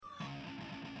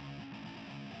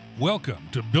Welcome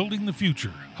to Building the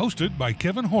Future, hosted by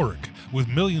Kevin Horick. With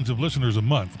millions of listeners a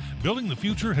month, Building the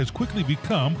Future has quickly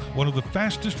become one of the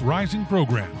fastest rising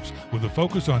programs, with a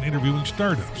focus on interviewing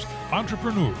startups,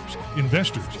 entrepreneurs,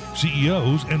 investors,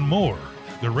 CEOs, and more.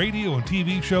 The radio and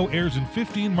TV show airs in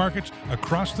 15 markets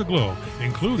across the globe,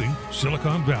 including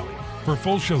Silicon Valley. For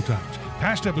full showtimes,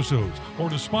 past episodes, or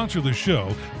to sponsor the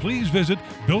show, please visit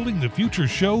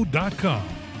buildingthefutureshow.com.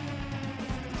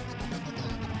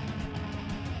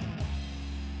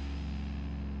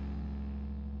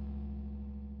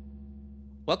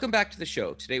 Welcome back to the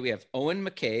show. Today we have Owen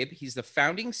McCabe. He's the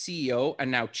founding CEO and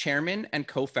now chairman and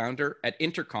co-founder at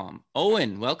Intercom.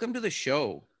 Owen, welcome to the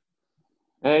show.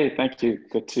 Hey, thank you.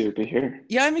 Good to be here.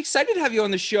 Yeah, I'm excited to have you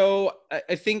on the show.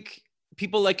 I think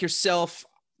people like yourself,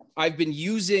 I've been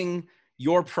using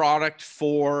your product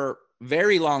for a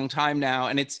very long time now,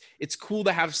 and it's cool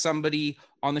to have somebody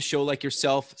on the show like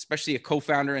yourself, especially a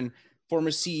co-founder and former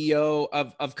CEO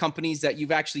of companies that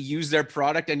you've actually used their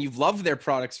product and you've loved their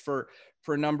products for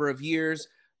a number of years.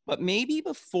 But maybe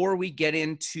before we get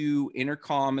into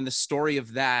Intercom and the story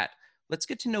of that, let's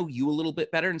get to know you a little bit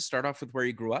better and start off with where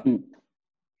you grew up.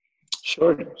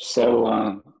 Sure. So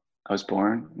I was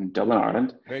born in Dublin,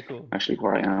 Ireland. Very cool. Actually,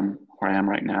 where I am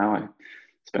right now. I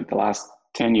spent the last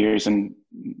 10 years in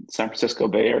San Francisco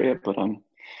Bay Area, but I'm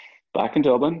back in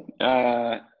Dublin.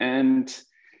 And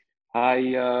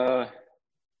I,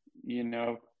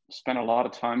 spent a lot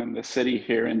of time in the city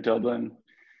here in Dublin.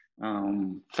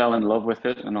 Fell in love with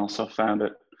it and also found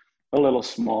it a little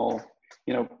small.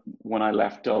 When I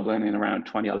left Dublin in around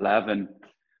 2011,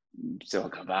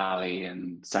 Silicon Valley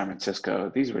and San Francisco,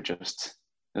 these were just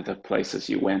the places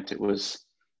you went. It was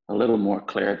a little more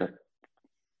clear that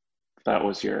that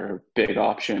was your big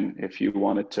option if you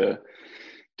wanted to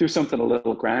do something a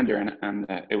little grander. And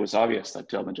it was obvious that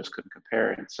Dublin just couldn't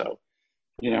compare. And so,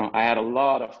 I had a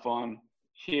lot of fun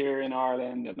here in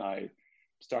Ireland, and I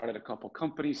started a couple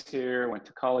companies here, went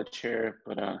to college here,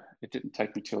 but it didn't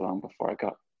take me too long before I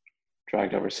got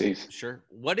dragged overseas. Sure.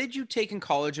 What did you take in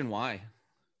college and why?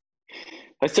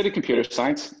 I studied computer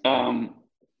science.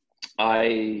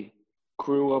 I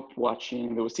grew up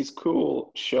watching, there was these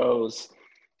cool shows.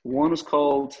 One was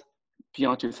called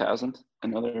Beyond 2000.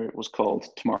 Another was called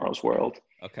Tomorrow's World.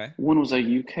 Okay. One was a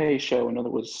UK show.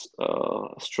 Another was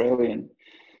Australian.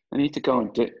 I need to go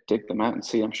and dig them out and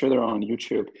see. I'm sure they're on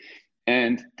YouTube.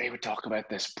 And they would talk about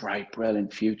this bright,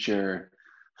 brilliant future,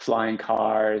 flying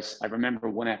cars. I remember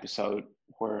one episode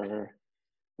where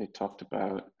they talked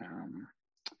about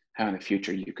how in the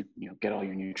future you could, get all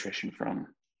your nutrition from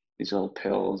these little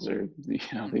pills or,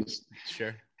 these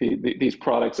Sure. these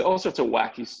products, all sorts of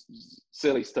wacky,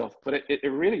 silly stuff. But it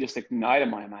really just ignited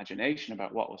my imagination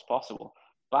about what was possible.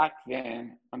 Back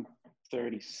then, I'm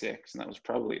 36, and that was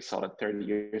probably a solid 30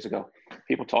 years ago.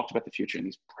 People talked about the future in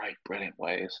these bright, brilliant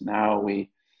ways. Now we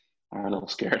are a little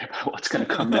scared about what's going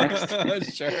to come next.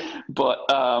 Sure. But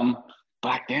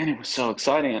back then it was so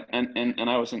exciting, and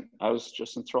I was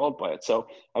just enthralled by it. So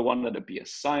I wanted to be a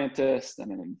scientist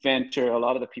and an inventor. A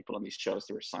lot of the people on these shows,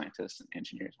 they were scientists and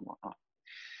engineers and whatnot.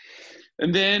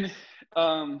 And then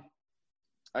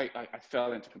I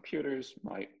fell into computers.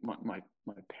 My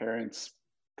parents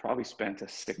probably spent a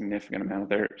significant amount of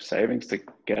their savings to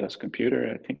get us a computer.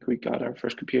 I think we got our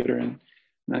first computer in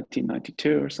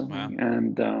 1992 or something. Wow.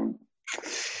 And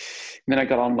then I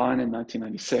got online in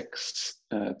 1996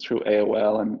 through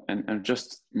AOL, and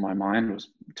just my mind was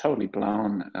totally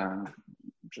blown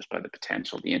just by the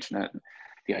potential of the internet, and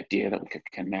the idea that we could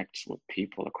connect with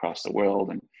people across the world.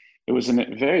 And it was a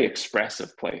very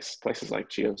expressive place. Places like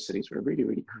GeoCities were really,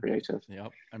 really creative.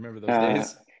 Yep, I remember those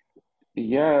days.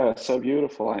 Yeah, so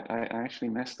beautiful. I actually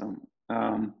missed them.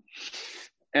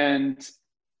 And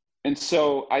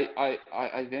so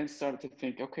I then started to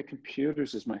think, okay,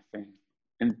 computers is my thing.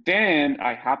 And then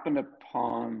I happened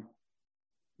upon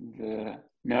the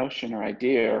notion or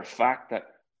idea or fact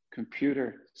that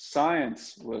computer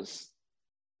science was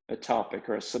a topic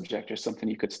or a subject or something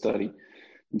you could study.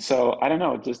 And so I don't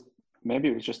know, maybe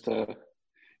it was just the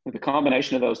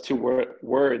combination of those two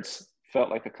words felt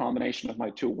like a combination of my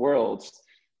two worlds.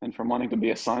 And from wanting to be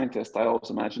a scientist, I always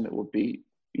imagined it would be,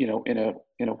 in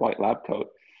a white lab coat,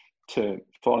 to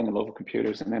falling in love with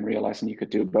computers and then realizing you could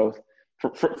do both.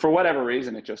 For whatever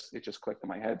reason, it just clicked in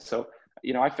my head. So,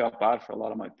 I felt bad for a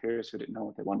lot of my peers who didn't know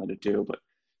what they wanted to do, but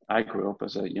I grew up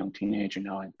as a young teenager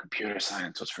knowing computer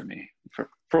science was for me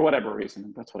for whatever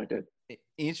reason. That's what I did.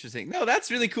 Interesting. No, that's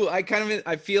really cool. I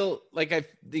feel like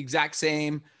the exact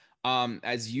same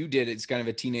as you did. It's kind of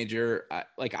a teenager.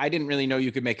 I didn't really know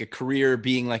you could make a career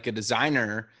being like a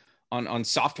designer on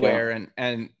software.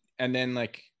 Yeah. And then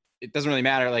like it doesn't really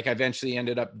matter. Like I eventually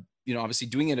ended up, you know, obviously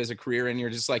doing it as a career, and you're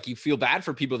just like, you feel bad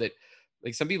for people that,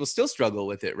 like, some people still struggle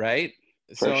with it, right?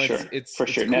 For So sure. it's For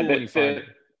sure. cool Now, when you find it.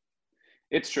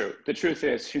 it's true. The truth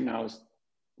is, who knows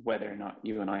whether or not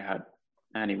you and I had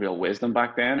any real wisdom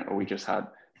back then, or we just had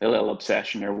a little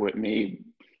obsession, or with me,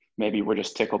 maybe we're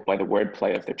just tickled by the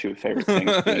wordplay of their two favorite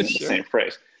things being in the same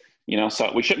phrase. You know,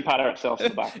 so we shouldn't pat ourselves on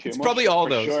the back too it's much. Probably all for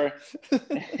those. Sure.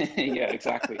 Yeah,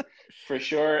 exactly. For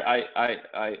sure,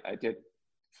 I did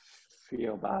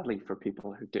feel badly for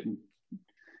people who didn't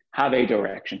have a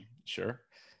direction. Sure.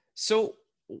 So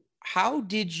how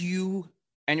did you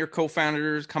and your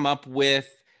co-founders come up with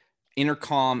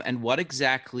Intercom, and what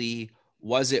exactly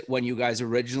was it when you guys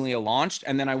originally launched?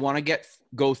 And then I want to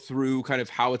go through kind of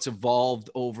how it's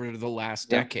evolved over the last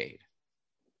decade.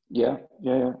 Yeah,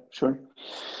 sure.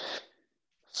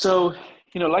 So,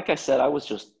 you know, like I said, I was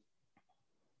just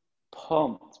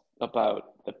pumped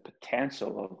about the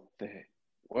potential of the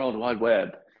World Wide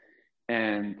Web.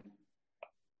 And,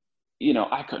 you know,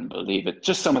 I couldn't believe it.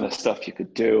 Just some of the stuff you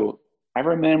could do. I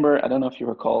remember, I don't know if you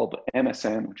recall, but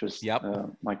MSN, which was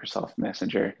Microsoft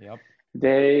Messenger,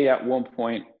 they at one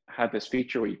point had this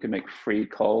feature where you could make free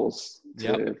calls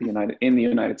to the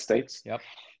United States.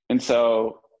 And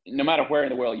so no matter where in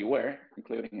the world you were,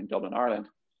 including in Dublin, Ireland,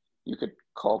 you could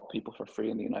call people for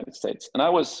free in the United States. And I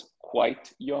was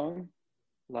quite young,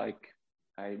 like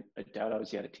I doubt I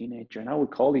was yet a teenager. And I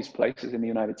would call these places in the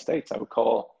United States. I would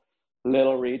call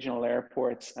little regional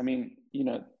airports. I mean, you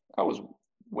know, I was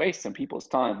wasting people's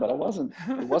time, but it wasn't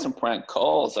prank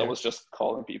calls. Sure. I was just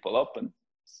calling people up and,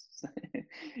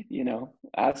 you know,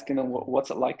 asking them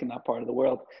what's it like in that part of the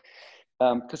world.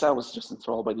 Because I was just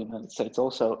enthralled by the United States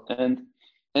also. And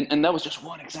that was just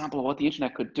one example of what the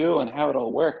internet could do and how it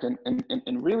all worked.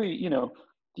 And really, you know,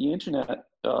 the internet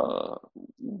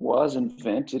was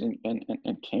invented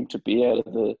and came to be out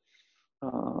of the,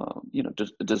 you know,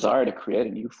 the desire to create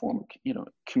a new form of, you know,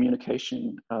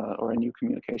 communication or a new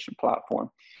communication platform.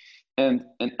 And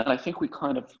I think we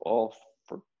kind of all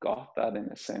forgot that in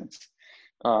a sense.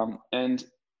 And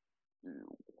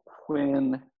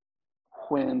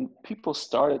when people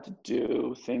started to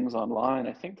do things online,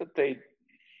 I think that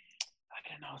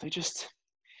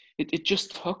it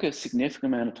just took a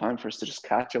significant amount of time for us to just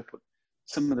catch up with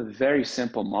some of the very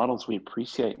simple models we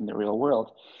appreciate in the real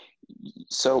world.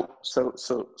 So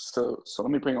let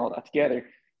me bring all that together.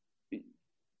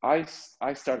 I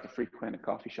started to frequent a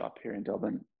coffee shop here in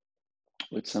Dublin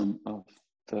with some of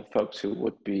the folks who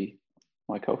would be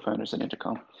my co-founders at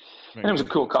Intercom. And it was a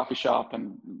cool coffee shop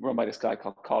and run by this guy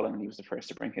called Colin, and he was the first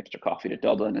to bring hipster coffee to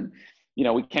Dublin. And, you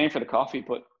know, we came for the coffee,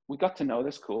 but we got to know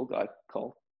this cool guy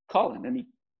called Colin, and he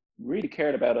really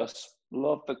cared about us,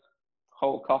 loved the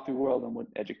whole coffee world and would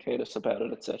educate us about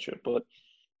it, etc. But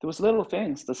there was little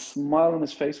things, the smile on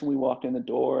his face when we walked in the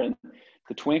door and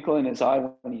the twinkle in his eye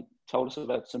when he told us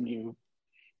about some new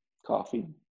coffee,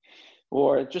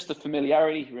 or just the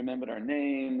familiarity. He remembered our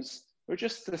names, or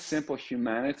just the simple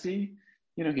humanity.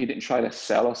 You know, he didn't try to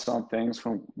sell us on things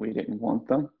when we didn't want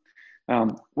them.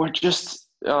 We're just,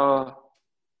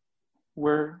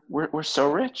 we're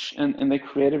so rich, and they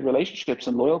created relationships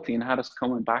and loyalty and had us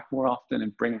coming back more often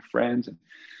and bringing friends and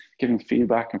giving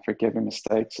feedback and forgiving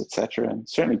mistakes, etc. And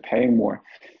certainly paying more,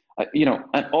 you know,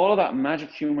 and all of that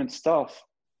magic human stuff,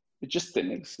 it just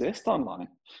didn't exist online.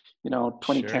 You know,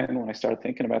 2010, sure, when I started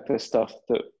thinking about this stuff,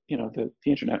 the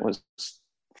internet was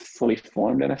fully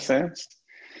formed in a sense,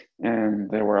 and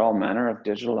there were all manner of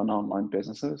digital and online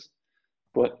businesses,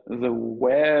 but the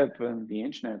web and the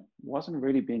internet wasn't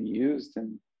really being used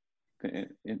in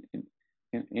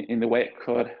the way it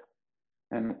could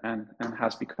and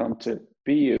has become to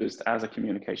be used as a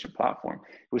communication platform.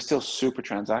 It was still super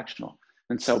transactional.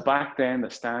 And so back then, the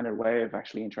standard way of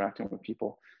actually interacting with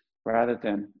people, rather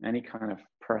than any kind of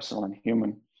personal and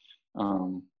human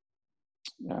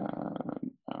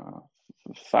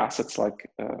facets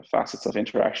of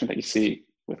interaction that you see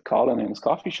with Colin in his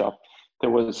coffee shop,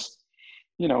 there was,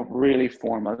 you know, really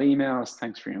formal emails.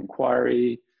 Thanks for your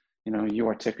inquiry. You know, you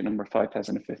are ticket number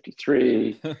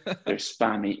 5053. There's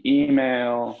spammy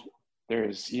email.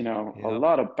 There's, you know, a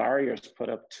lot of barriers put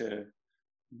up to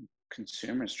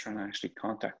consumers trying to actually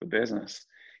contact the business.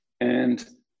 And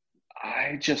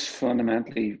I just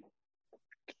fundamentally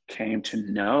came to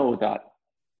know that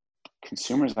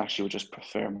consumers actually would just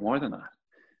prefer more than that.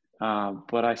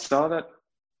 But I saw that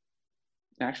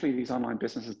actually these online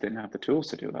businesses didn't have the tools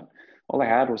to do that. All I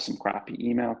had was some crappy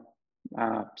email,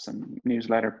 some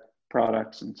newsletter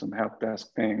products, and some help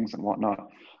desk things and whatnot.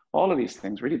 All of these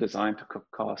things really designed to cut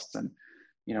costs and,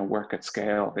 you know, work at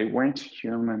scale. They weren't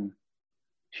human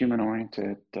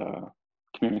oriented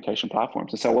communication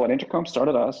platforms. And so what Intercom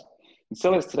started as, and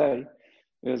still is today,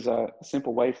 is a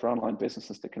simple way for online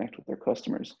businesses to connect with their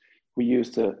customers. We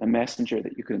used a messenger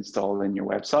that you could install in your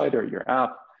website or your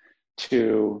app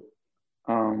to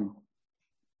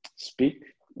speak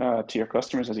to your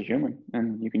customers as a human.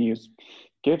 And you can use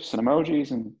GIFs and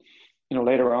emojis, and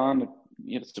later on,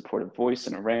 it supported voice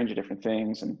and a range of different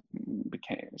things, and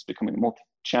it's becoming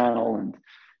multi-channel. And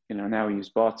now we use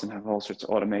bots and have all sorts of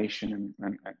automation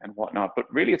and whatnot.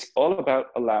 But really, it's all about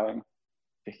allowing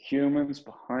the humans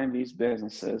behind these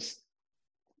businesses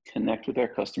connect with their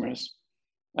customers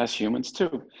as humans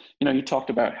too. You talked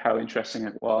about how interesting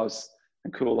it was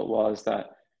and cool it was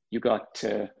that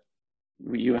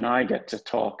you and I get to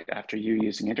talk after you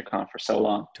using Intercom for so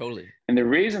long. Totally. And the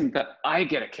reason that I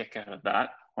get a kick out of that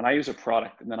when I use a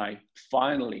product and then I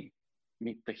finally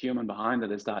meet the human behind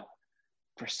it is that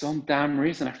for some damn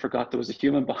reason I forgot there was a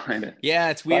human behind it. Yeah,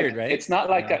 it's weird, right? It's not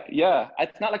like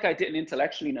it's not like I didn't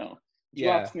intellectually know. If you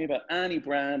ask me about any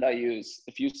brand I use,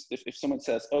 if someone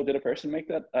says, "Oh, did a person make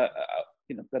that?"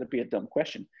 That'd be a dumb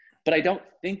question. But I don't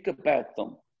think about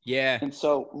them. Yeah. And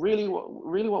so really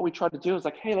what we try to do is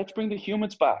like, hey, let's bring the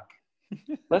humans back.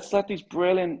 Let's let these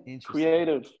brilliant,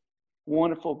 creative,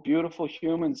 wonderful, beautiful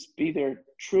humans be their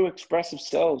true expressive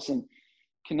selves and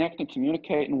connect and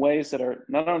communicate in ways that are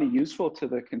not only useful to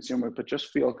the consumer, but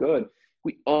just feel good.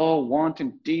 We all want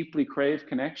and deeply crave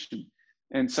connection.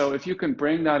 And so if you can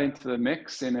bring that into the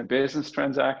mix in a business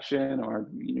transaction, or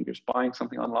you're just buying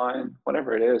something online,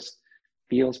 whatever it is,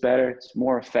 feels better, it's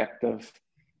more effective.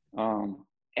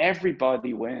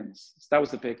 Everybody wins. So that was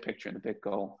the big picture and the big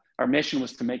goal. Our mission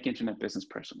was to make internet business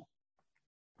personal.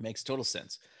 Makes total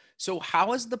sense. So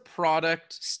how has the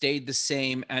product stayed the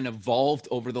same and evolved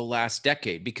over the last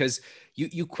decade? Because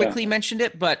you quickly mentioned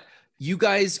it, but you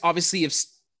guys obviously have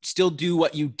still do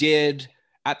what you did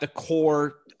at the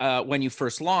core when you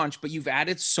first launched, but you've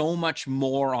added so much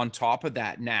more on top of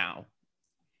that now.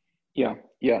 Yeah.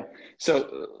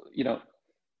 So,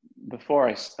 before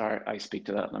I speak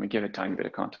to that, let me give a tiny bit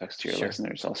of context to your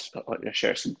listeners. I'll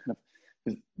share some kind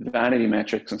of vanity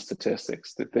metrics and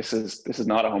statistics. That this is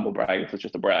not a humble brag. This is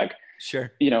just a brag.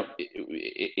 Sure.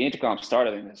 Intercom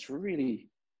started in this really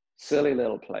silly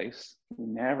little place. We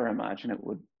never imagined it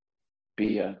would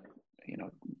be a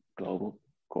global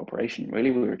corporation. Really,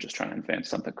 we were just trying to invent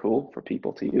something cool for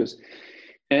people to use,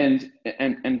 and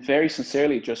very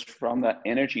sincerely, just from that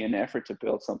energy and effort to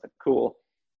build something cool,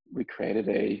 we created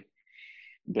a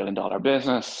 $1 billion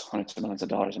business, hundreds of millions of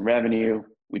dollars in revenue.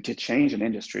 We did change an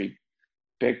industry.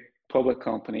 Big public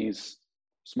companies,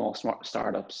 small smart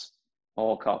startups,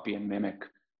 all copy and mimic,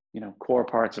 core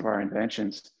parts of our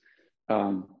inventions.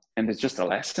 And there's just a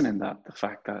lesson in that, the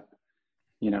fact that,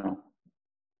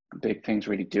 big things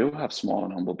really do have small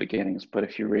and humble beginnings. But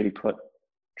if you really put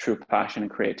true passion and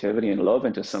creativity and love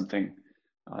into something,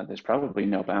 there's probably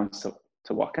no bounds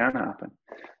to what can happen.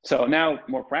 So now,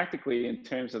 more practically, in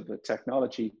terms of the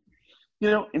technology,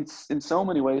 in so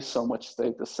many ways, so much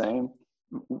stayed the same.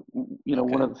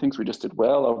 One of the things we just did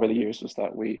well over the years was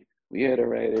that we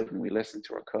iterated and we listened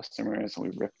to our customers, and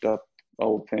we ripped up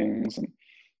old things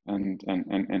and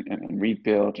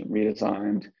rebuilt and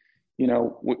redesigned.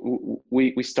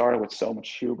 We started with so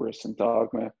much hubris and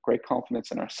dogma, great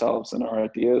confidence in ourselves and our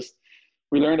ideas.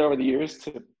 We learned over the years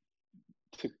to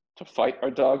fight our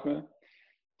dogma,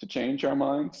 to change our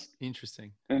minds.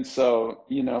 Interesting. And so,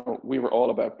 we were all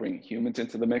about bringing humans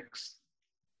into the mix.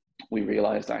 We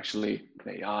realized actually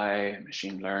AI,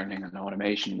 machine learning, and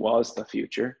automation was the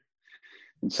future.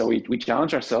 And so we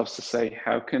challenged ourselves to say,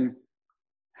 how can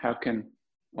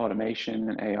automation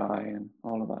and AI and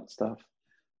all of that stuff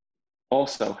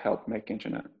also help make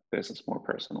internet business more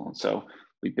personal? And so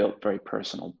we built very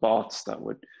personal bots that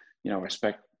would,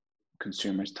 respect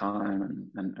consumers' time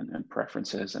and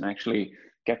preferences, and actually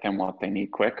get them what they need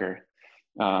quicker.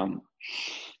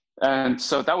 And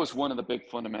so that was one of the big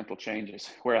fundamental changes,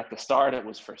 where at the start it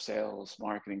was for sales,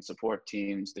 marketing, support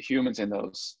teams, the humans in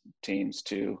those teams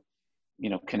to,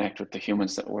 connect with the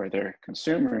humans that were their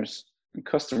consumers and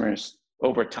customers.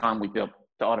 Over time, we built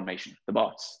the automation, the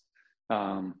bots,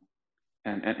 and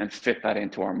fit that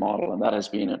into our model. And that has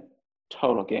been a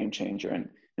total game changer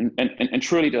and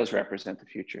truly does represent the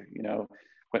future.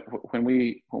 When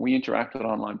we interact with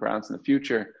online brands in the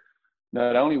future,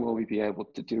 not only will we be able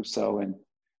to do so in,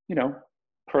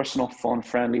 personal, fun,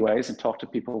 friendly ways and talk to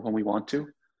people when we want to,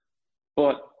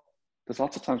 but there's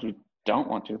lots of times we don't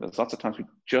want to. There's lots of times we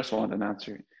just want an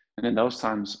answer. And in those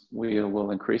times, we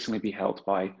will increasingly be helped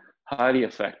by highly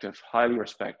effective, highly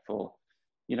respectful,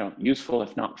 useful,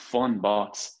 if not fun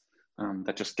bots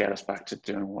that just get us back to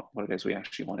doing what it is we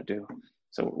actually want to do.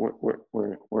 So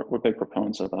we're big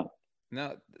proponents of that.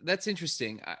 Now, that's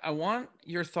interesting. I want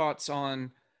your thoughts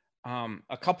on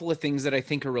a couple of things that I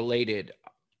think are related.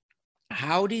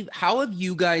 How have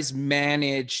you guys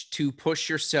managed to push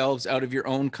yourselves out of your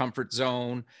own comfort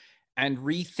zone and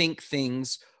rethink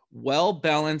things while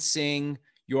balancing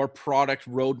your product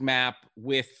roadmap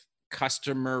with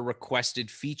customer requested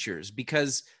features?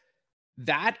 Because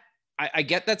that, I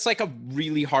get that's like a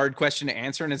really hard question to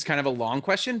answer, and it's kind of a long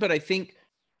question, but I think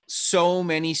so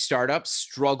many startups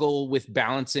struggle with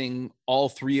balancing all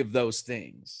three of those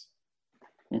things.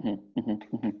 You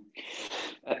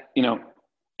know,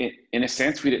 in a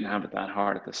sense, we didn't have it that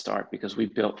hard at the start because we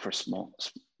built for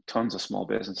tons of small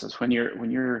businesses. When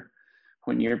you're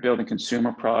building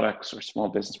consumer products or small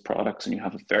business products, and you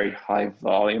have a very high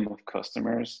volume of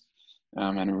customers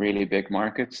and really big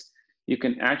markets, you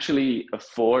can actually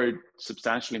afford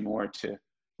substantially more to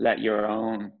let your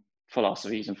own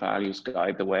philosophies and values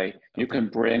guide the way. You can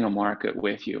bring a market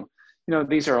with you. You know,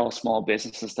 these are all small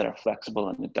businesses that are flexible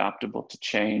and adaptable to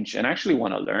change and actually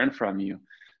want to learn from you.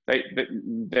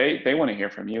 They want to hear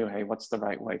from you. Hey, what's the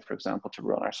right way, for example, to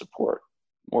run our support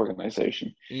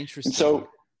organization? Interesting. And so,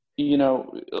 you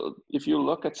know, if you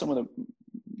look at some of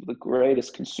the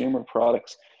greatest consumer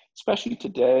products, especially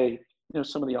today, you know,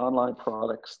 some of the online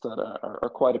products that are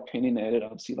quite opinionated,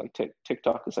 obviously, like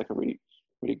TikTok is like a really,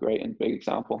 really great and big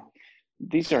example.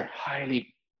 These are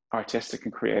highly artistic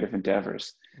and creative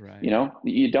endeavors. Right. You know,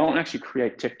 you don't actually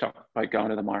create TikTok by going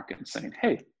to the market and saying,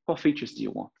 hey, what features do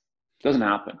you want? It doesn't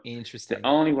happen. Interesting. The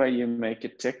only way you make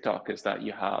it TikTok is that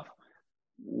you have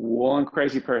one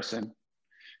crazy person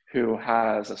who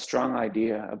has a strong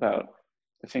idea about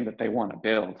the thing that they want to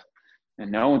build,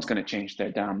 and no one's going to change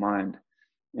their damn mind.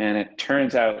 And it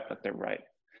turns out that they're right.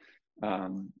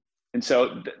 And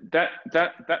so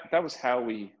that was how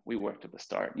we worked at the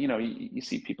start. You know, you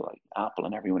see people like Apple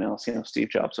and everyone else. You know, Steve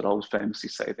Jobs would always famously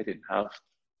say they didn't have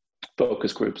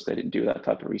focus groups. They didn't do that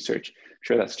type of research. I'm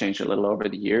sure that's changed a little over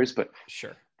the years, but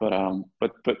sure.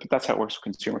 But that's how it works with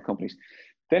consumer companies.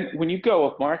 Then when you go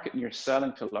up market and you're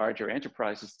selling to larger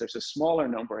enterprises, there's a smaller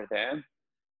number of them.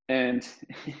 And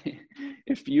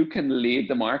if you can lead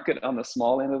the market on the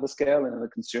small end of the scale and the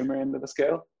consumer end of the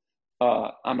scale,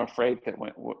 I'm afraid that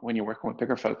when you're working with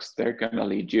bigger folks, they're going to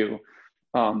lead you.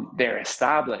 They're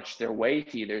established, they're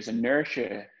weighty, there's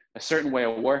inertia, a certain way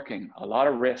of working, a lot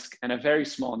of risk, and a very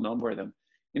small number of them.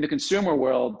 In the consumer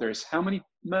world, there's how many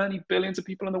billions of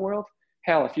people in the world?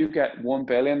 Hell, if you get 1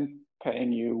 billion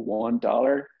paying you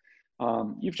 $1,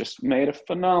 you've just made a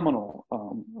phenomenal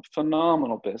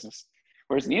business.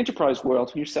 Whereas in the enterprise world,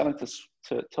 when you're selling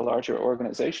to larger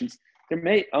organizations, there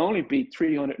may only be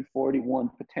 341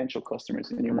 potential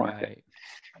customers in your market.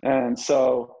 Right. And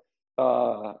so,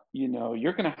 you know,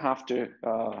 you're going to have to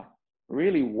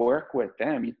really work with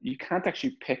them. You can't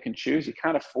actually pick and choose. You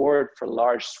can't afford for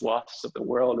large swaths of the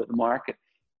world or the market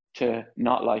to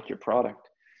not like your product.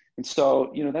 And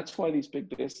so, you know, that's why these big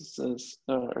businesses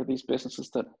or these businesses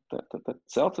that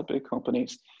sell to big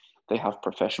companies, they have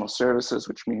professional services,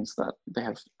 which means that they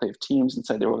have teams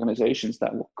inside their organizations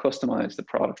that will customize the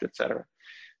product, et cetera.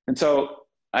 And so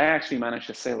I actually managed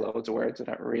to say loads of words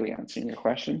without really answering your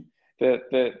question.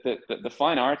 The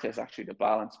fine art is actually the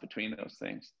balance between those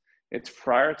things. It's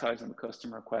prioritizing the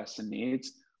customer requests and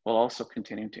needs while also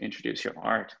continuing to introduce your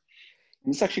art.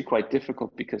 And it's actually quite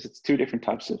difficult because it's two different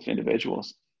types of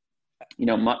individuals. You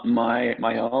know,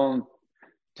 my own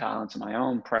talents and my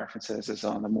own preferences is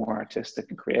on the more artistic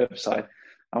and creative side.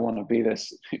 I want to be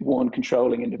this one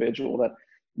controlling individual that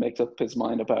makes up his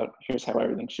mind about here's how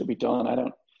everything should be done.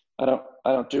 I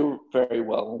don't do very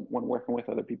well when working with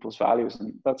other people's values,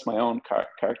 and that's my own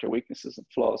character weaknesses and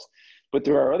flaws. But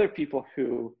there are other people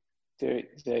who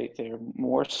they're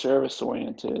more service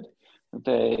oriented.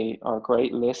 They are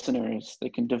great listeners. They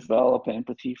can develop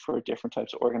empathy for different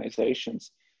types of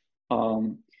organizations.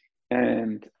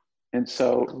 And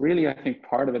so really, I think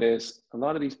part of it is a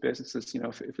lot of these businesses, you know,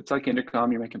 if it's like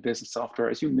Intercom, you're making business software,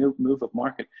 as you move up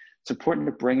market, it's important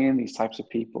to bring in these types of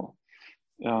people,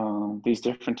 these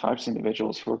different types of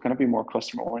individuals who are going to be more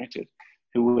customer oriented,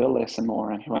 who will listen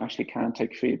more and who actually can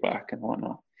take feedback and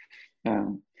whatnot.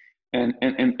 And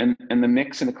the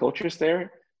mix in the cultures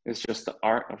there is just the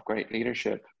art of great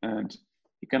leadership. And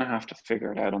you're going to have to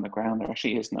figure it out on the ground. There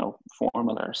actually is no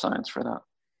formula or science for that.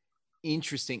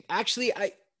 Interesting. Actually,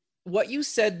 what you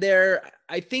said there,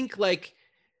 I think like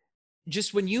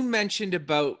just when you mentioned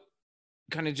about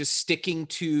kind of just sticking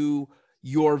to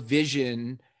your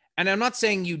vision, and I'm not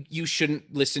saying you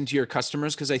shouldn't listen to your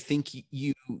customers, because I think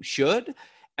you should.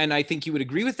 And I think you would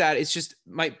agree with that. It's just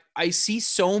I see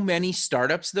so many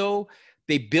startups though,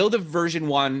 they build a version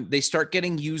 1, they start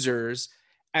getting users,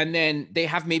 and then they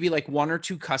have maybe like 1 or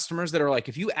 2 customers that are like,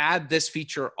 if you add this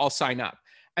feature, I'll sign up.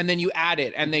 And then you add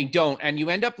it and they don't. And you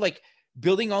end up like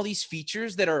building all these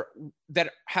features that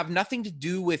have nothing to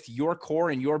do with your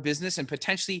core and your business and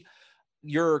potentially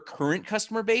your current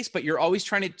customer base, but you're always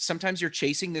trying to, sometimes you're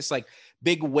chasing this like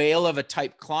big whale of a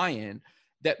type client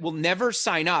that will never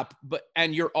sign up,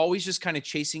 and you're always just kind of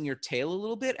chasing your tail a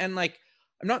little bit. And like,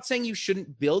 I'm not saying you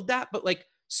shouldn't build that, but like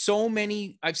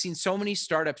I've seen so many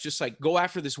startups just like go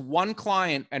after this one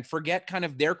client and forget kind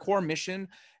of their core mission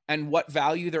and what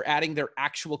value they're adding their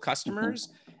actual customers.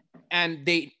 And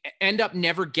they end up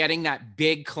never getting that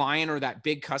big client or that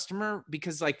big customer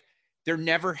because like they're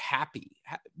never happy.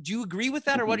 Do you agree with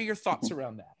that, or what are your thoughts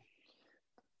around that?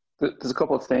 There's a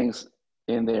couple of things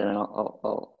in there, and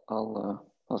I'll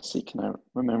see, can I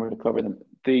remember to cover them?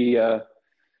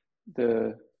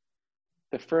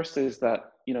 The first is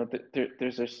that, you know,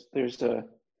 there's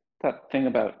that thing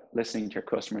about listening to your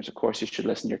customers. Of course, you should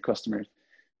listen to your customers.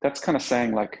 That's kind of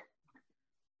saying like,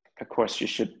 of course, you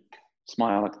should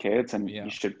smile at kids and you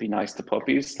should be nice to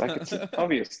puppies. Like, it's an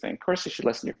obvious thing. Of course, you should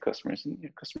listen to your customers, and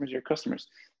your customers are your customers.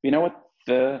 You know what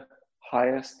the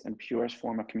highest and purest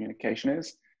form of communication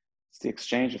is? It's the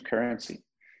exchange of currency.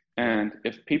 And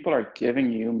if people are giving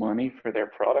you money for their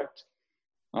product,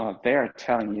 they are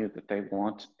telling you that they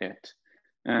want it.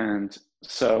 And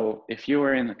so if you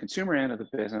are in the consumer end of the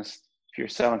business, if you're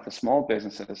selling to small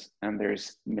businesses and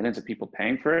there's millions of people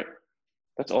paying for it,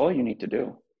 that's all you need to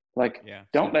do. Like,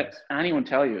 don't let anyone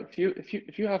tell you,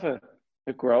 if you have a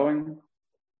growing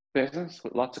business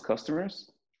with lots of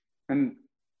customers and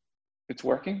it's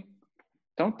working,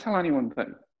 don't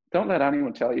let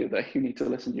anyone tell you that you need to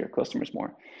listen to your customers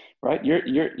more, right?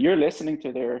 You're listening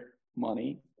to their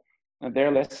money and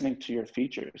they're listening to your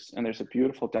features, and there's a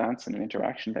beautiful dance and an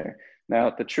interaction there.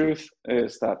 Now, the truth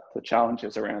is that the challenge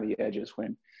is around the edges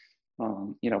when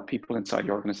you know, people inside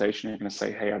your organization are going to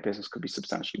say, hey, our business could be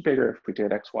substantially bigger if we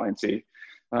did X, Y, and Z.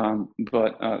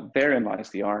 But therein lies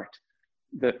the art.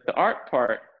 The art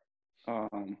part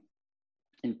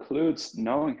includes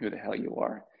knowing who the hell you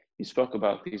are. You spoke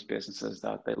about these businesses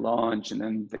that they launch and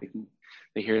then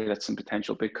they hear that some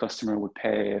potential big customer would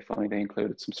pay if only they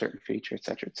included some certain feature, et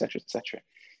cetera, et cetera, et cetera.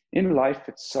 In life,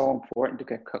 it's so important to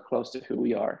get close to who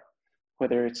we are,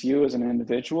 whether it's you as an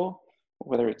individual,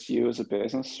 whether it's you as a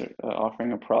business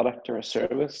offering a product or a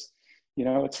service. You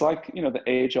know, it's like, you know, the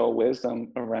age-old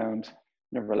wisdom around,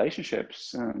 you know,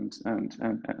 relationships and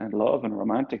love and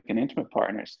romantic and intimate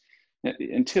partners.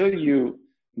 Until you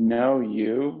know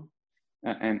you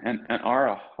and are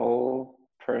a whole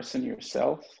person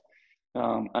yourself,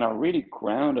 and are really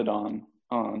grounded on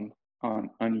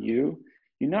you,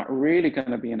 you're not really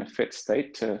going to be in a fit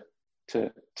state to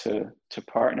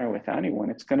partner with anyone.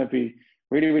 It's going to be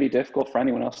really, really difficult for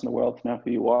anyone else in the world to know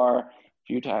who you are,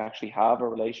 for you to actually have a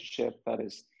relationship that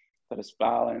is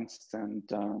balanced and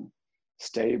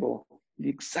stable. The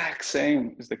exact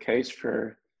same is the case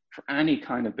for any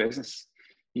kind of business.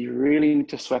 You really need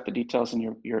to sweat the details in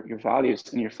your values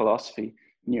and your philosophy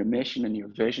and your mission and your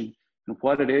vision and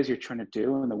what it is you're trying to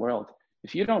do in the world.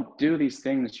 If you don't do these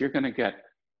things, you're going to get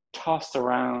tossed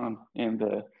around in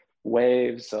the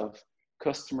waves of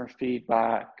customer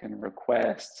feedback and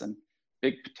requests and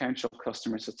big potential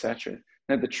customers, etc.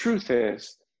 Now, the truth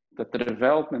is that the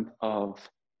development of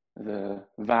the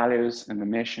values and the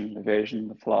mission, the vision,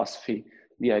 the philosophy,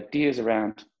 the ideas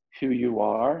around who you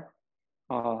are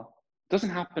doesn't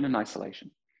happen in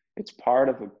isolation. It's part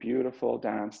of a beautiful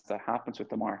dance that happens with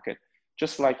the market.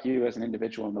 Just like you as an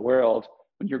individual in the world,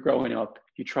 when you're growing up,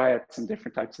 you try out some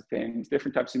different types of things,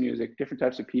 different types of music, different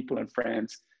types of people and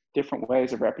friends, different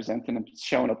ways of representing and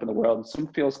showing up in the world. And some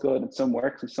feels good and some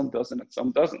works and some doesn't and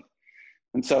some doesn't.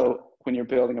 And so when you're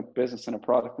building a business and a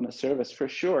product and a service, for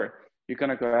sure, you're going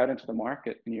to go out into the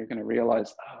market and you're going to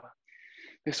realize, oh,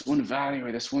 this one value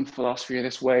or this one philosophy or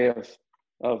this way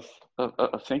of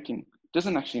thinking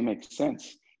doesn't actually make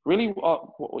sense. Really,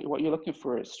 what you're looking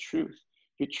for is truth.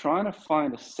 You're trying to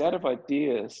find a set of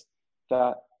ideas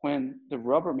that when the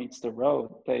rubber meets the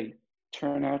road, they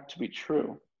turn out to be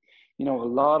true. You know, a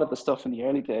lot of the stuff in the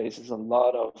early days is a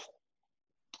lot of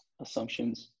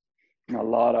assumptions and a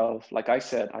lot of, like I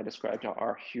said, I described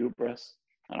our hubris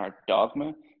and our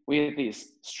dogma. We had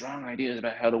these strong ideas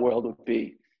about how the world would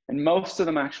be, and most of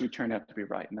them actually turned out to be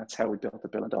right. And that's how we built the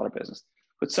 $1 billion business.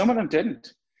 But some of them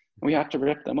didn't. We had to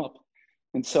rip them up.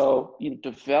 And so, you know,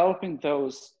 developing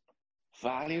those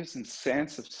values and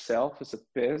sense of self as a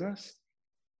business,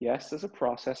 yes, there's a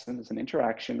process and there's an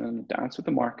interaction and a dance with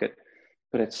the market,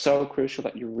 but it's so crucial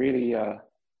that you really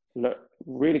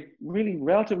really, really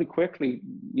relatively quickly,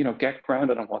 get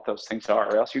grounded on what those things are,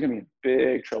 or else you're going to be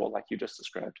in big trouble, like you just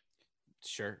described.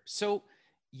 Sure. So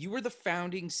you were the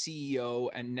founding CEO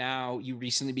and now you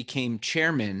recently became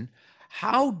chairman.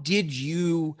 How did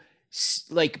you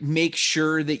like make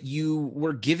sure that you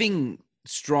were giving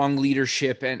strong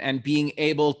leadership and being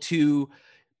able to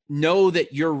know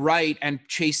that you're right and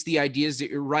chase the ideas that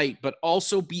you're right, but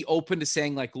also be open to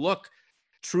saying like, look,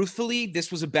 truthfully, this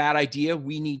was a bad idea.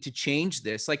 We need to change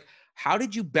this. Like, how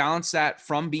did you balance that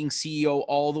from being CEO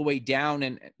all the way down?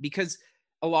 And because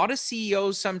a lot of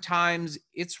CEOs, sometimes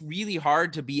it's really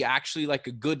hard to be actually like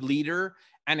a good leader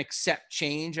and accept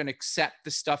change and accept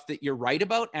the stuff that you're right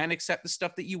about and accept the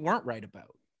stuff that you weren't right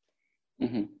about.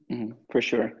 For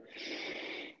sure.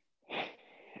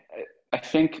 I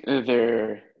think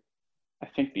the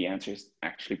answer is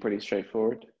actually pretty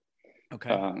straightforward.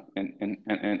 Okay.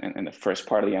 And the first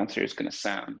part of the answer is going to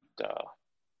sound,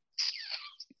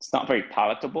 it's not very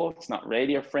palatable. It's not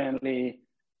radio friendly.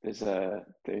 There's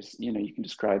you can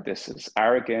describe this as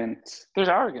arrogant. There's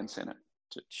arrogance in it.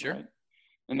 Sure. Right?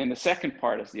 And then the second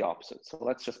part is the opposite. So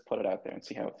let's just put it out there and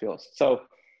see how it feels. So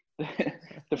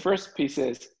the first piece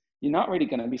is you're not really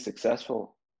going to be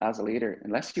successful as a leader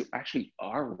unless you actually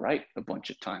are right a bunch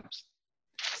of times.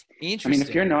 Interesting. I mean,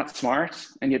 if you're not smart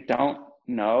and you don't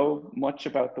know much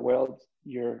about the world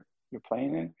you're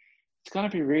playing in, it's going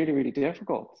to be really, really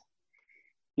difficult.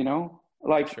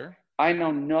 Like, sure. I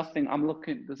know nothing. I'm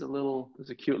looking, there's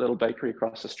a cute little bakery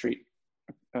across the street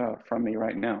from me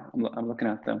right now. I'm looking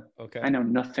at them. Okay. I know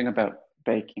nothing about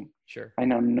baking. Sure. I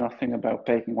know nothing about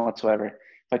baking whatsoever.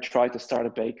 If I tried to start a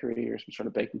bakery or some sort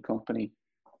of baking company,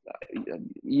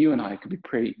 you and I could be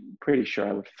pretty sure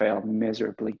I would fail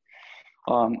miserably.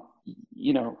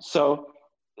 So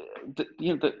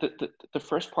the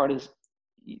first part is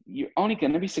you're only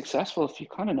going to be successful if you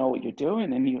kind of know what you're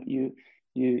doing, and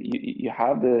you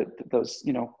have those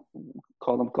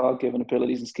call them God-given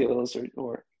abilities and skills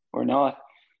or not,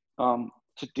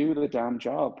 to do the damn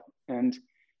job. And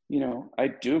I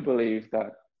do believe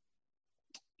that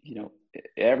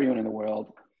everyone in the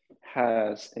world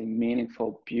has a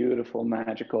meaningful, beautiful,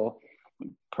 magical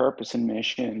purpose and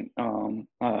mission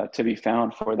to be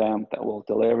found for them that will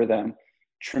deliver them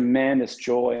tremendous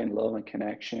joy and love and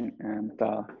connection, and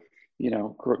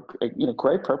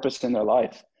great purpose in their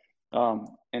life.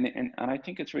 And I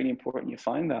think it's really important you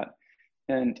find that.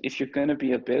 And if you're going to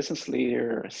be a business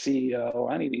leader or a CEO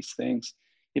or any of these things,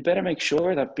 you better make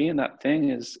sure that being that thing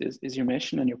is your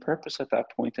mission and your purpose at that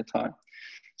point in time.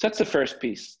 So that's the first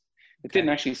piece. It didn't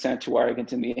actually sound too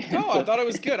arrogant in the end. No, I thought it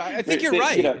was good. I think you're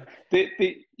right. But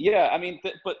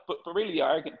really the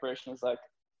arrogant version is like,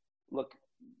 look,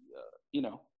 you're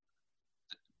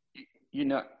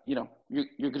not,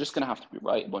 you're just going to have to be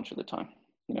right a bunch of the time.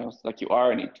 Like you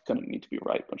are going to need to be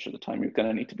right a bunch of the time. You're going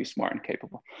to need to be smart and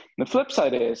capable. And the flip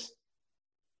side is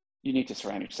you need to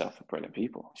surround yourself with brilliant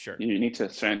people. Sure. You need to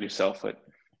surround yourself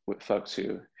with folks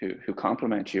who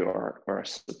complement you or are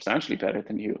substantially better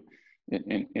than you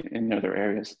in other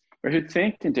areas, or who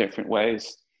think in different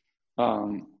ways,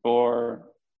 or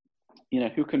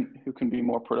who can be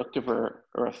more productive or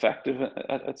effective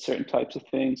at certain types of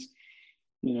things.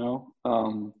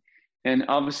 And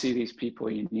obviously these people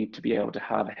you need to be able to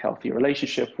have a healthy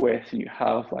relationship with, and you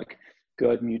have like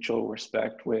good mutual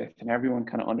respect with, and everyone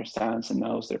kind of understands and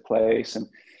knows their place. And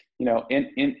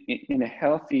in a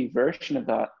healthy version of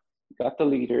that, you got the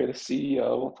leader, the CEO.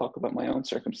 I'll talk about my own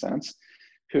circumstance,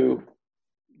 who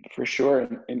for sure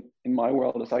in my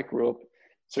world as I grew up,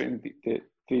 certainly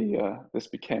this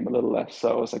became a little less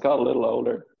so as I got a little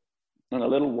older and a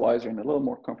little wiser and a little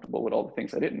more comfortable with all the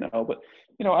things I didn't know. But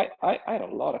I had a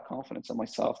lot of confidence in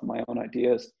myself and my own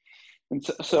ideas, and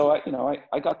so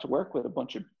I got to work with a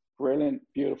bunch of brilliant,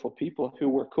 beautiful people who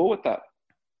were cool with that.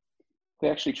 They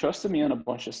actually trusted me on a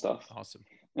bunch of stuff. Awesome.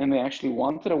 And they actually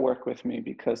wanted to work with me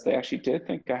because they actually did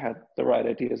think I had the right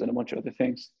ideas and a bunch of other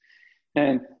things.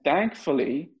 And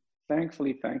thankfully, I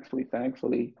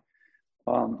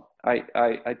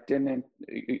didn't,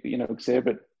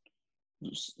 exhibit,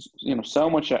 so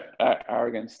much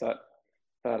arrogance that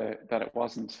it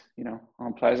wasn't,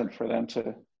 unpleasant for them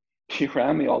to be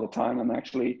around me all the time. And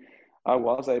actually, I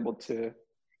was able to,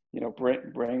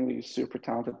 bring these super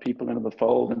talented people into the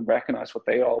fold and recognize what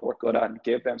they all were good at and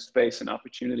give them space and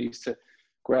opportunities to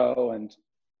grow and,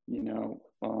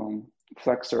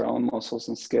 flex their own muscles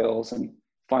and skills and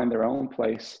find their own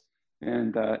place.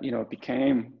 And, it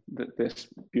became this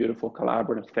beautiful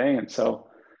collaborative thing. And so,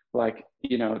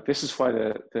 this is why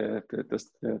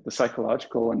the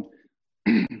psychological and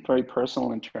very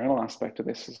personal internal aspect of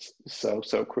this is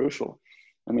so crucial.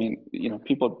 I mean,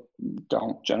 people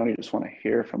don't generally just want to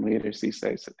hear from leaders these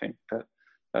days that think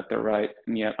that they're right.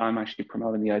 And yet I'm actually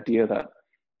promoting the idea that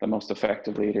the most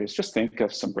effective leaders, just think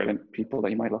of some brilliant people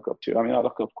that you might look up to. I mean, I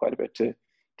look up quite a bit to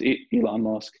Elon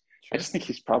Musk. Sure. I just think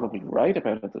he's probably right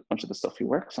about a bunch of the stuff he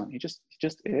works on. He just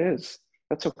is.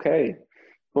 That's okay.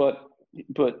 But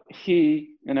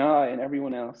he and I and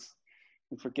everyone else,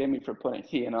 and forgive me for putting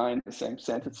he and I in the same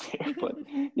sentence here, but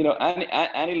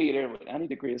any leader with any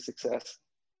degree of success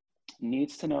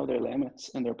needs to know their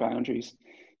limits and their boundaries,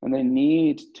 and they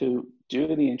need to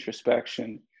do the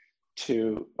introspection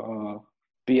to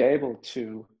be able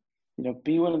to,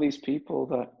 be one of these people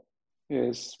that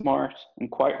is smart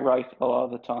and quite right a lot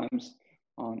of the times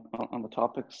on the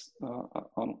topics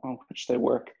on which they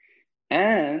work,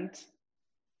 and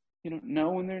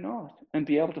know when they're not, and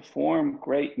be able to form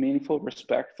great, meaningful,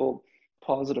 respectful,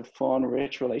 positive, fun,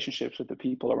 rich relationships with the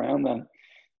people around them,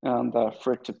 and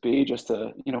for it to be just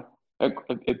a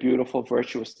beautiful,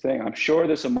 virtuous thing. I'm sure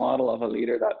there's a model of a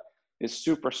leader that is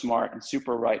super smart and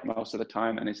super right most of the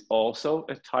time, and is also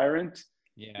a tyrant.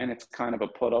 Yeah. And it's kind of a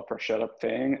put up or shut up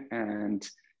thing. And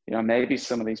maybe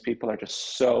some of these people are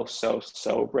just so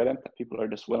brilliant that people are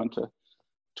just willing to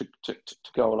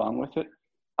go along with it.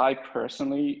 I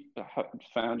personally have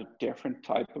found a different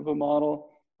type of a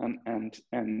model, and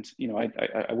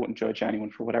I wouldn't judge anyone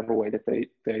for whatever way that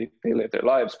they live their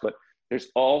lives. But there's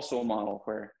also a model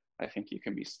where I think you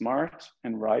can be smart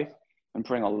and right and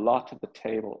bring a lot to the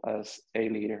table as a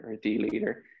leader or the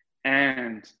leader,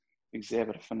 and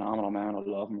exhibit a phenomenal amount of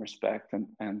love and respect,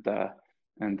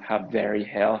 and have very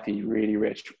healthy, really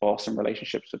rich, awesome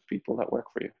relationships with people that work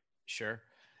for you. Sure.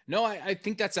 No, I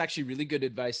think that's actually really good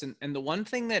advice. And the one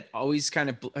thing that always kind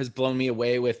of has blown me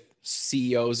away with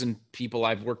CEOs and people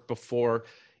I've worked before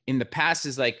in the past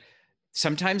is like,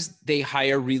 sometimes they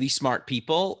hire really smart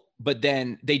people, but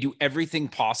then they do everything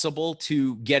possible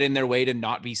to get in their way to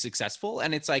not be successful.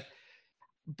 And it's like,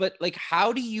 but like,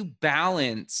 how do you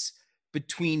balance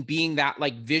between being that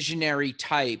like visionary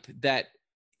type that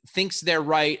thinks they're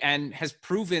right and has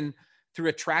proven through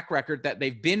a track record that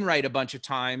they've been right a bunch of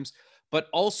times, but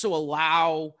also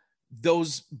allow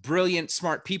those brilliant,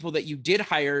 smart people that you did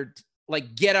hire,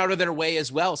 like, get out of their way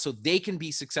as well, so they can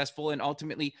be successful and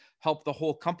ultimately help the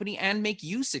whole company and make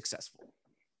you successful?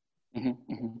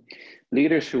 Mm-hmm, mm-hmm.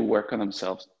 Leaders who work on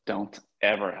themselves don't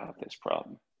ever have this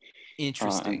problem.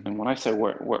 Interesting. And when I say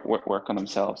work on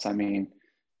themselves, I mean,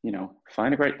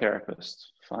 find a great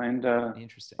therapist, find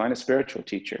a spiritual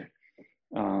teacher,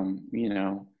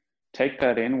 take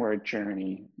that inward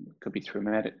journey. It could be through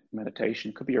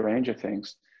meditation, could be a range of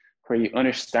things, where you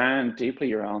understand deeply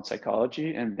your own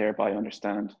psychology and thereby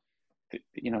understand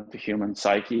the human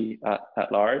psyche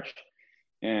at large.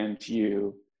 And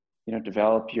you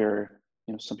develop your,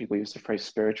 some people use the phrase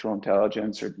spiritual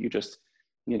intelligence, or you just,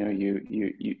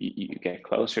 you get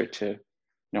closer to,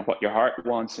 what your heart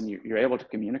wants, and you're able to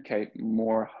communicate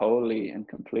more wholly and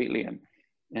completely,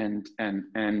 and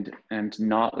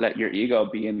not let your ego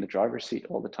be in the driver's seat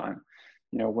all the time.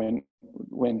 When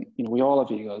we all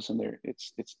have egos, and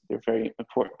they're very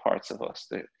important parts of us.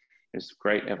 There's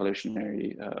great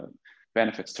evolutionary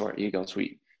benefits to our egos.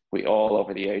 We all,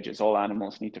 over the ages, all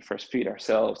animals need to first feed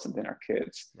ourselves and then our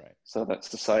kids, right, so that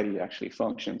society actually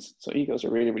functions. So egos are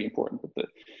really, really important. But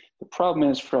the problem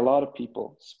is, for a lot of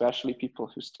people, especially people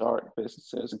who start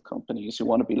businesses and companies who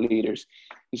want to be leaders,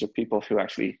 these are people who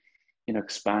actually,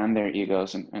 expand their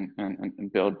egos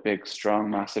and build big, strong,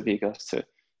 massive egos to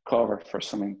cover for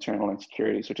some internal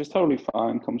insecurities, which is totally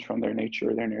fine, comes from their nature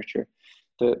or their nurture.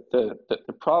 The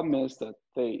problem is that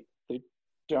they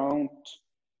don't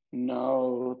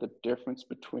know the difference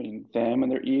between them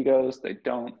and their egos. They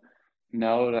don't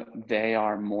know that they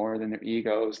are more than their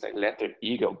egos. They let their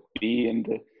ego be in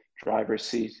the driver's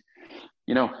seat.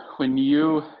 When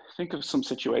you think of some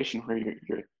situation where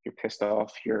you're pissed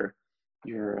off, your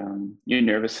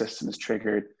nervous system is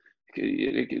triggered.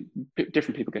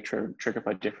 Different people get triggered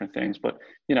by different things, but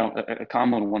a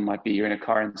common one might be you're in a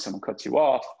car and someone cuts you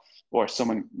off, or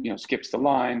someone skips the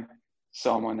line,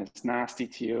 someone is nasty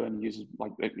to you and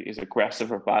is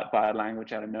aggressive or bad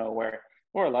language out of nowhere,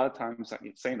 or a lot of times, like,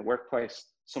 say in the workplace,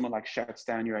 someone shouts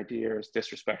down your idea or is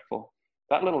disrespectful.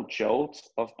 That little jolt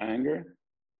of anger,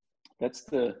 that's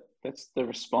the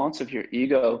response of your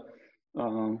ego,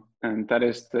 and that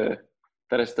is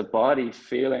the body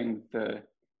feeling their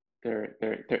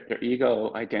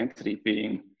ego identity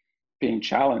being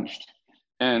challenged.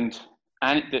 And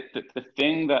the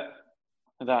thing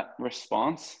that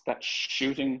response, that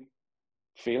shooting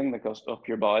feeling that goes up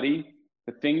your body,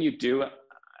 the thing you do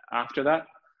after that,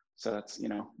 So that's,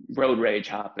 road rage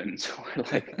happens, or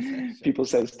like people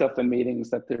say stuff in meetings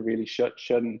that they really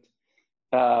shouldn't.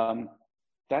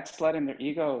 That's letting their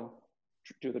ego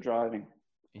do the driving.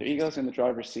 Their ego's in the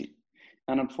driver's seat.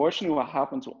 And unfortunately, what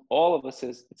happens with all of us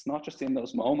is it's not just in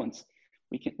those moments.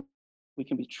 We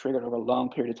can be triggered over a long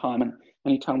period of time. And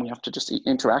anytime we have to just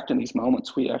interact in these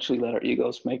moments, we actually let our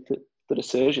egos make the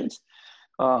decisions.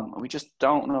 We just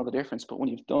don't know the difference. But when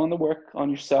you've done the work on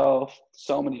yourself,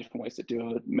 so many different ways to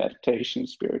do it: meditation,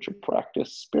 spiritual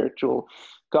practice, spiritual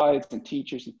guides and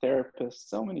teachers and therapists,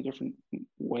 so many different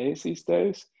ways these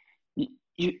days.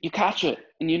 You catch it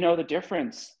and you know the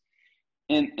difference.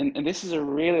 And this is a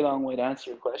really long way to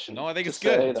answer your question. No, I think it's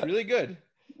good. It's really good.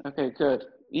 Okay, good.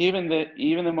 Even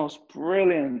the most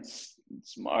brilliant,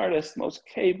 smartest, most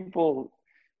capable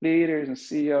leaders and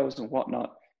CEOs and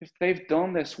whatnot, if they've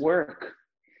done this work,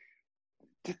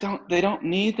 they don't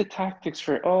need the tactics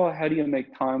for, how do you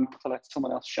make time to let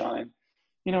someone else shine?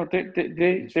 They're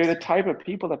the type of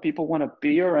people that people want to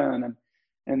be around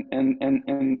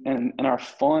and are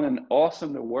fun and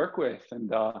awesome to work with,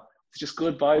 and it's just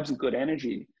good vibes and good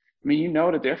energy. I mean,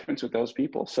 the difference with those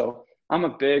people. So I'm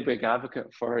a big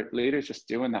advocate for leaders just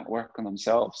doing that work on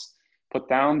themselves. Put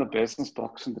down the business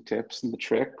books and the tips and the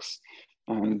tricks,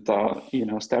 and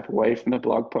step away from the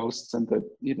blog posts and the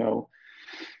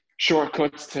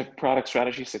shortcuts to product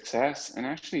strategy success, and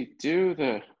actually do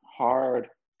the hard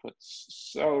but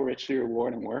so richly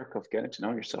rewarding work of getting to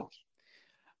know yourself.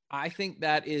 I think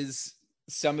that is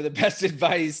some of the best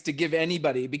advice to give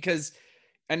anybody, because,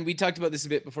 and we talked about this a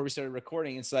bit before we started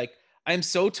recording, it's like, I'm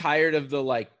so tired of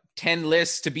the 10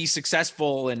 lists to be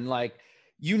successful, and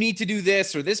you need to do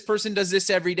this, or this person does this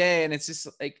every day. And it's just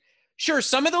sure,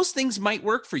 some of those things might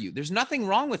work for you. There's nothing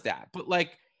wrong with that. But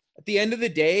at the end of the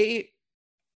day,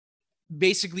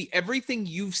 basically everything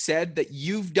you've said that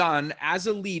you've done as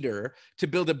a leader to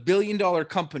build $1 billion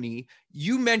company,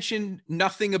 you mentioned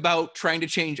nothing about trying to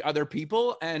change other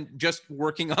people and just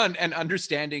working on and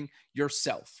understanding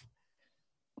yourself.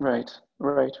 Right.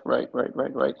 And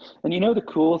the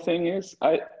cool thing is,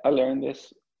 I learned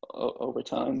this over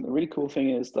time. The really cool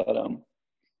thing is that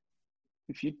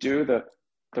if you do the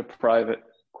private,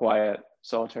 quiet,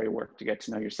 solitary work to get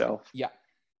to know yourself,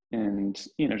 and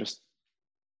just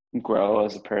grow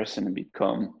as a person and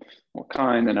become more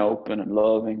kind and open and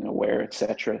loving and aware,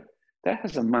 etc., that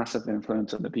has a massive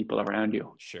influence on the people around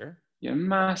you. Sure.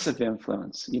 Massive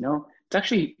influence.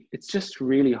 It's just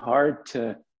really hard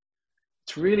to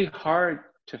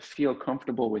feel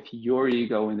comfortable with your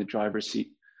ego in the driver's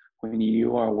seat when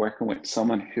you are working with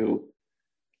someone who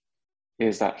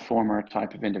is that former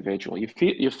type of individual. You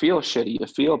feel shitty, you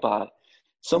feel bad.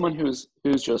 Someone who's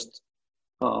just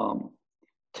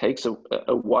takes a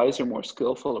wiser, more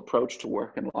skillful approach to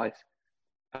work in life.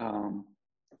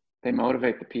 They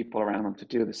motivate the people around them to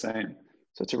do the same.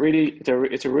 So it's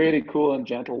a really cool and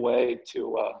gentle way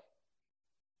to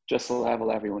just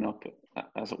level everyone up,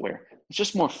 as it were. It's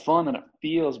just more fun and it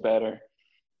feels better.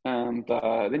 And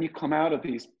then you come out of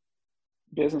these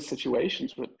business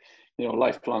situations with,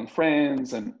 lifelong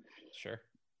friends and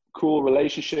cool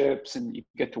relationships, and you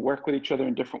get to work with each other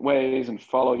in different ways and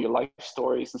follow your life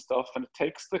stories and stuff. And it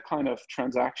takes the kind of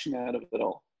transaction out of it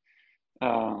all.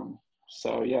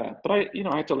 So yeah, but I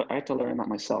had to learn that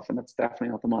myself, and that's definitely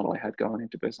not the model I had going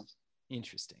into business.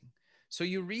 Interesting. So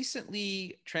you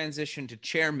recently transitioned to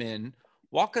chairman.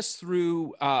 Walk us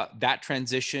through that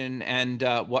transition and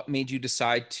what made you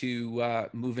decide to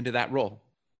move into that role.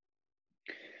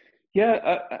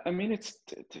 Yeah, I mean,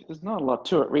 there's not a lot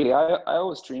to it, really. I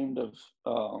always dreamed of,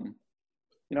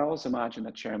 I always imagined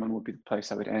that chairman would be the place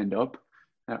I would end up.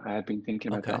 I had been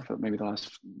thinking about that for maybe the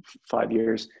last 5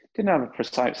 years. Didn't have a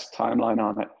precise timeline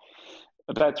on it.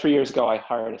 About 3 years ago, I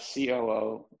hired a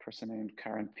COO, a person named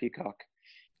Karen Peacock.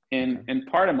 And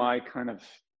part of my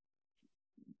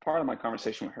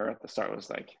conversation with her at the start was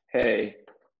like, hey,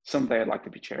 someday I'd like to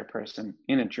be chairperson.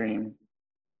 In a dream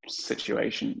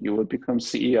situation, you would become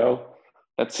CEO.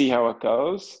 Let's see how it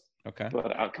goes. Okay.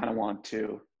 But I kind of want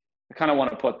to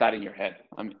put that in your head.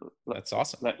 I mean, that's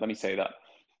awesome. Let me say that.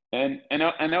 And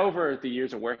over the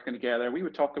years of working together, we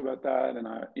would talk about that, and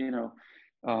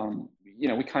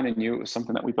we kind of knew it was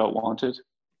something that we both wanted.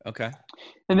 Okay.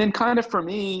 And then kind of for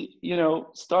me,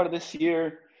 start of this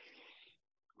year,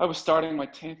 I was starting my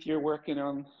 10th year working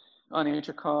on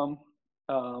Intercom.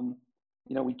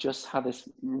 We just had this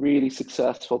really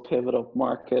successful pivot up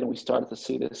market, and we started to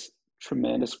see this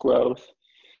tremendous growth.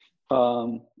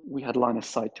 We had line of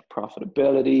sight to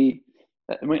profitability.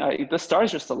 I mean, the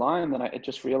stars just aligned, and I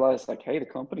just realized, like, hey, the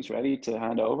company's ready to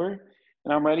hand over,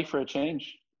 and I'm ready for a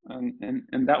change.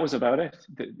 And that was about it.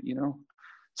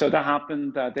 So that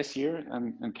happened this year,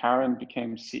 and Karen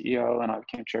became CEO, and I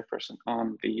became chairperson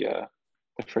on the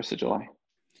 1st of July.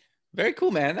 Very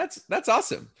cool, man. That's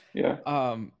awesome. Yeah.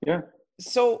 Yeah.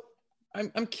 So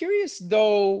I'm curious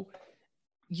though.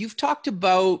 You've talked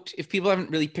about, if people haven't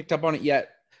really picked up on it yet,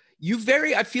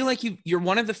 I feel like you're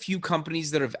one of the few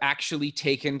companies that have actually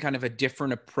taken kind of a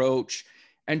different approach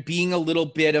and being a little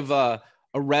bit of a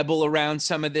rebel around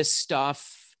some of this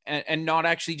stuff, and not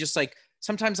actually just like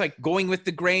sometimes like going with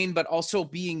the grain, but also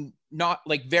being not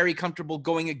like very comfortable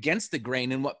going against the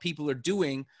grain and what people are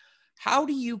doing. How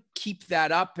do you keep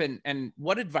that up? And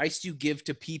what advice do you give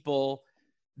to people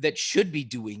that should be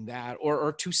doing that or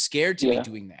are too scared to be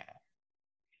doing that?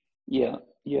 Yeah.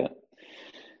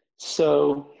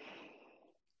 So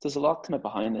there's a lot kind of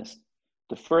behind this.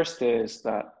 The first is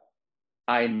that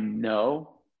I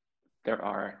know there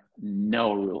are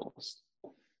no rules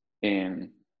in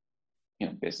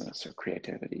business or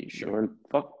creativity or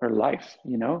life.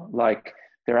 Like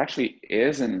there actually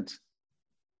isn't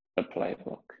a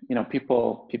playbook.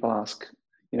 People ask,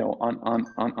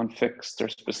 on fixed or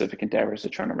specific endeavors, they're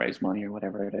trying to raise money or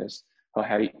whatever it is. Oh,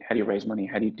 how do you raise money?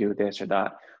 How do you do this or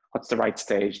that? What's the right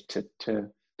stage to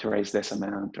raise this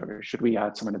amount? Or should we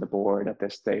add someone to the board at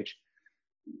this stage?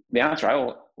 The answer I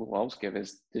will always give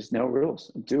is there's no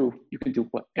rules. You can do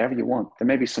whatever you want. There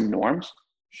may be some norms.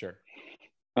 Sure.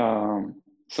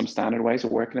 Some standard ways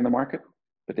of working in the market,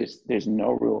 but there's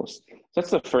no rules. So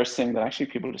that's the first thing that actually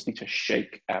people just need to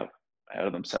shake out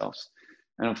of themselves.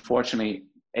 And unfortunately,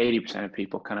 80% of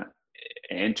people kind of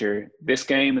enter this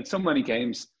game and so many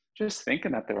games just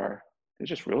thinking that there's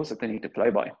just rules that they need to play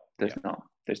by. There's not.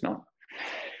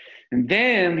 And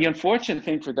then the unfortunate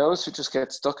thing for those who just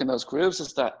get stuck in those grooves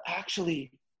is that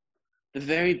actually the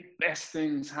very best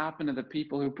things happen to the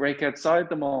people who break outside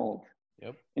the mold.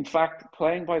 Yep. In fact,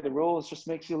 playing by the rules just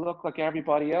makes you look like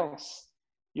everybody else.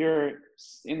 You're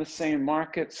in the same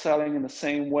market, selling in the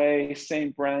same way,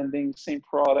 same branding, same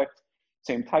product,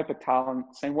 same type of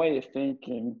talent, same way of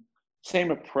thinking,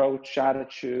 same approach,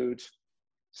 attitude,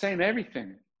 same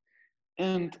everything.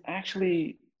 And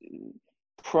actually,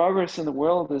 progress in the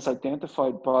world is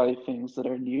identified by things that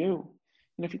are new.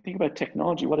 And if you think about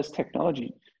technology, what is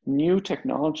technology? New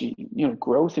technology,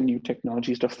 growth in new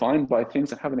technology is defined by things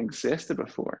that haven't existed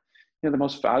before. The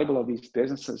most valuable of these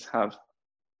businesses have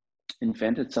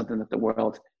invented something that the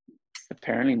world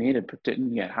apparently needed but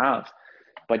didn't yet have.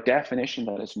 By definition,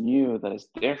 that is new, that is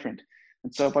different.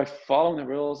 And so by following the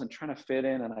rules and trying to fit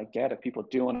in, and I get it, people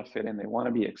do want to fit in, they want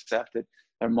to be accepted,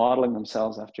 they're modeling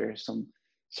themselves after some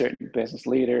certain business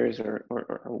leaders or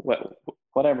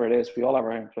whatever it is. We all have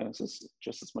our influences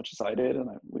just as much as I did, and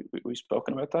we've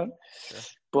spoken about that. Sure.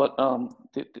 But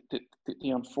the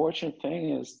unfortunate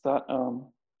thing is that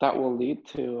that will lead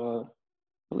to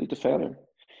failure.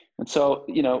 And so,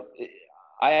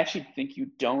 I actually think you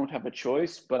don't have a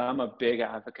choice, but I'm a big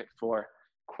advocate for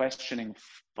questioning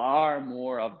far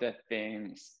more of the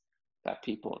things that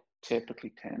people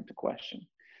typically tend to question.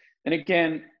 And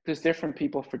again, there's different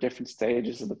people for different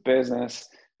stages of the business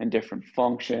and different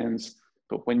functions.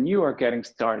 But when you are getting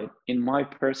started, in my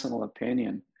personal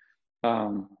opinion,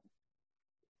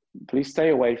 please stay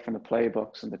away from the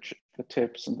playbooks and the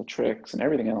tips and the tricks and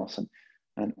everything else,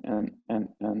 and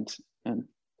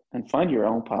find your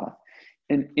own path.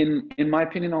 And in my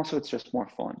opinion, also, it's just more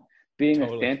fun. Being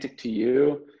totally authentic to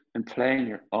you and playing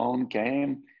your own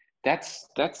game. That's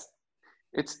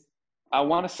I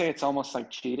want to say it's almost like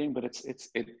cheating, but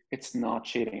it's not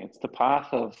cheating. It's the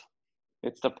path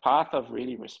of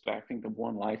really respecting the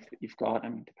one life that you've got. I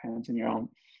mean, it depends on your own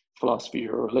philosophy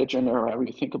or religion or however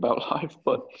you think about life.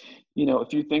 But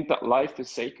if you think that life is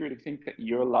sacred, if you think that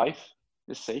your life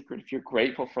is sacred, if you're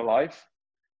grateful for life,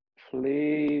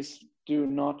 please do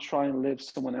not try and live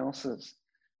someone else's.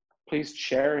 Please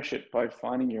cherish it by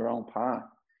finding your own path.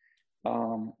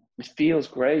 It feels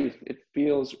great. It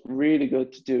feels really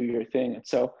good to do your thing. And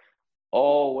so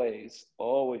always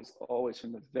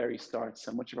from the very start,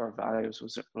 so much of our values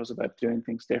was about doing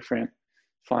things different,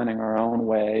 finding our own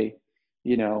way,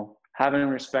 having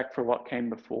respect for what came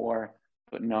before,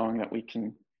 but knowing that we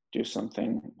can do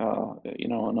something,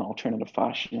 in an alternative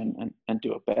fashion and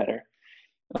do it better.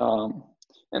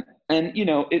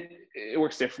 It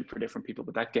works different for different people,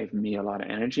 but that gave me a lot of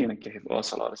energy and it gave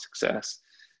us a lot of success.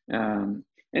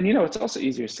 It's also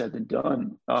easier said than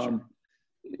done.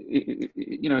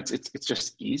 It's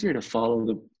just easier to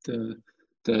follow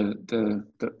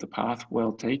the path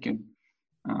well taken.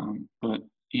 But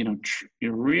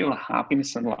your real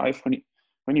happiness in life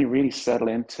when you really settle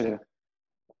into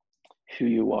who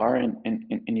you are and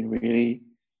you really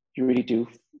do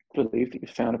believe that you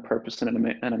found a purpose and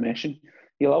a mission.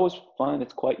 you'll always find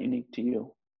it's quite unique to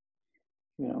you.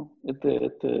 You know,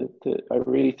 I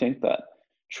really think that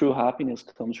true happiness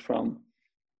comes from,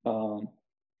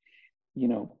 you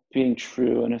know, being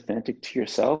true and authentic to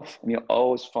yourself, and you'll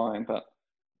always find that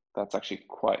that's actually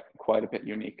quite a bit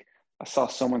unique. I saw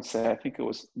someone say, I think it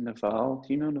was Naval.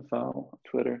 Do you know Naval on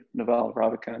Twitter? Naval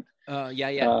Ravikant.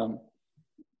 Yeah.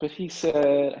 But he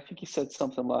said, I think he said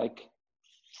something like,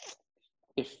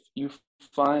 if you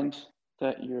find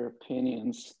that your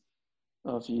opinions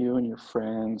of you and your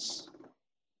friends,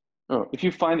 or if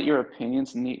you find that your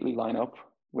opinions neatly line up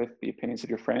with the opinions of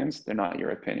your friends, they're not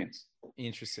your opinions.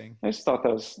 Interesting. I just thought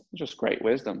that was just great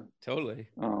wisdom. Totally.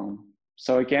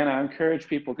 So again, I encourage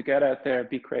people to get out there,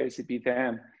 be crazy, be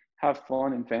them, have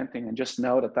fun inventing, and just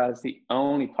know that that is the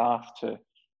only path to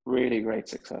really great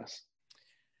success.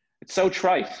 It's so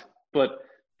trite, but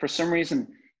for some reason,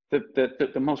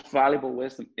 the most valuable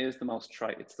wisdom is the most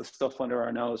trite. It's the stuff under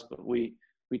our nose, but we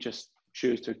just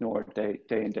choose to ignore it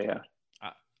day in, day out.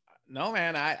 No,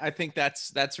 man, I think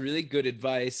that's really good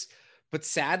advice. But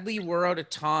sadly, we're out of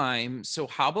time. So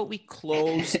how about we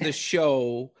close the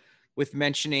show with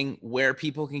mentioning where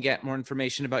people can get more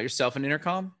information about yourself and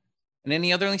Intercom? And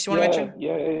any other links you want to mention?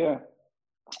 Yeah.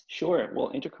 Sure. Well,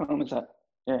 Intercom is at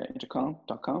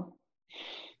intercom.com.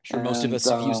 Sure, most of us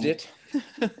have used it.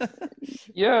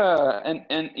 Yeah,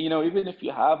 and you know, even if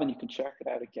you haven't, you can check it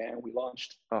out again. We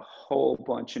launched a whole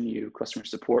bunch of new customer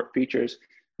support features.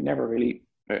 We never really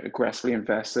aggressively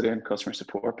invested in customer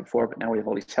support before, but now we have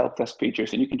all these help desk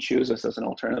features, and you can choose us as an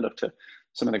alternative to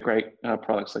some of the great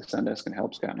products like Zendesk and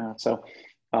HelpScout now. So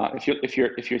if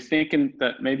you're thinking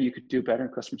that maybe you could do better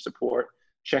in customer support,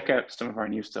 check out some of our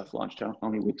new stuff launched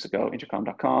only weeks ago,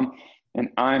 intercom.com. And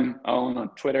I'm Owen on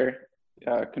Twitter,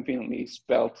 conveniently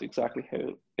spelled exactly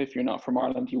how, if you're not from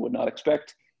Ireland, you would not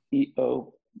expect,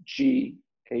 EOGHAN.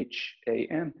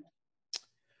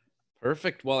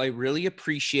 Perfect. Well, I really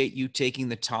appreciate you taking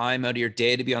the time out of your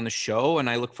day to be on the show, and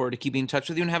I look forward to keeping in touch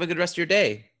with you, and have a good rest of your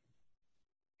day.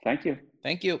 Thank you.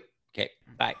 Thank you. Okay,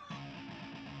 bye.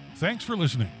 Thanks for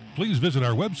listening. Please visit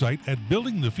our website at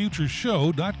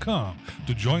buildingthefutureshow.com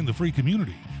to join the free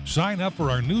community, sign up for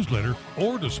our newsletter,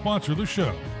 or to sponsor the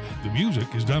show. The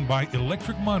music is done by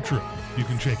Electric Mantra. You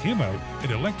can check him out at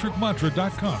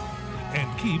electricmantra.com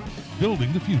and keep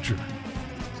building the future.